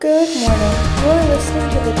Good morning. You're listening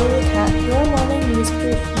to the Daily Cat, your morning news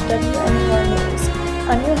brief from WNUR News.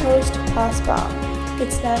 I'm your host, Pass Baum.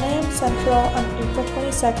 It's 9 a.m. Central on April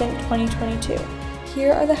 22nd, 2022.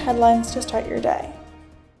 Here are the headlines to start your day.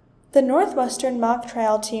 The Northwestern mock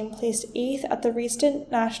trial team placed 8th at the recent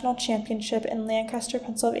national championship in Lancaster,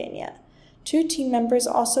 Pennsylvania. 2 team members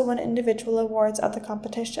also won individual awards at the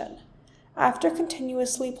competition. After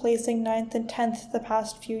continuously placing 9th and 10th the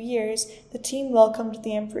past few years, the team welcomed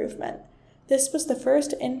the improvement. This was the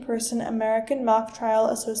first in-person American Mock Trial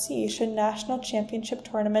Association National Championship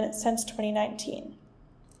Tournament since 2019.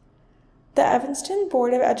 The Evanston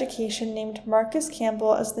Board of Education named Marcus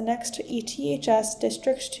Campbell as the next ETHS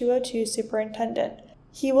District 202 superintendent.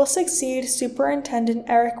 He will succeed Superintendent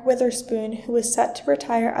Eric Witherspoon, who is set to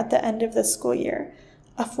retire at the end of this school year.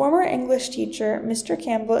 A former English teacher, Mr.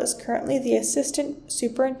 Campbell is currently the assistant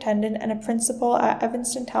superintendent and a principal at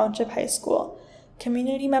Evanston Township High School.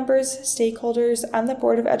 Community members, stakeholders, and the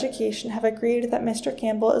Board of Education have agreed that Mr.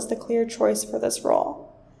 Campbell is the clear choice for this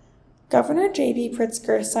role. Governor J.B.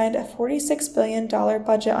 Pritzker signed a $46 billion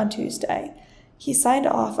budget on Tuesday. He signed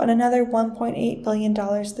off on another $1.8 billion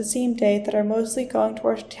the same day that are mostly going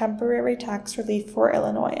towards temporary tax relief for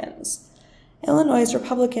Illinoisans. Illinois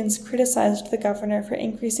Republicans criticized the governor for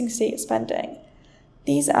increasing state spending.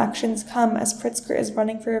 These actions come as Pritzker is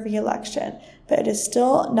running for a re-election, but it is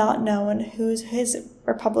still not known who his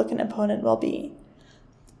Republican opponent will be.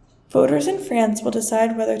 Voters in France will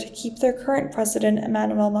decide whether to keep their current president,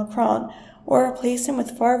 Emmanuel Macron, or replace him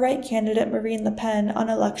with far-right candidate Marine Le Pen on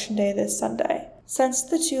Election Day this Sunday. Since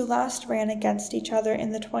the two last ran against each other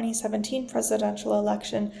in the 2017 presidential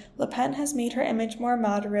election, Le Pen has made her image more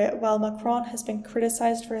moderate, while Macron has been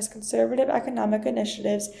criticized for his conservative economic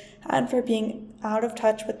initiatives and for being out of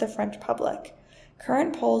touch with the French public.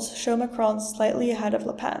 Current polls show Macron slightly ahead of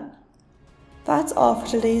Le Pen. That's all for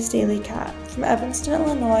today's Daily Cat. From Evanston,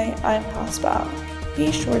 Illinois, I'm Pass Baum.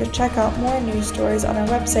 Be sure to check out more news stories on our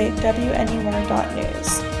website,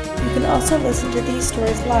 WNUR.news. You can also listen to these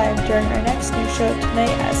stories live during our next news show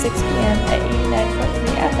tonight at 6 p.m. at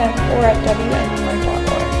 89.3 FM or at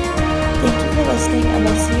WNUR.org. Thank you for listening, and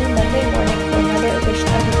we'll see you Monday morning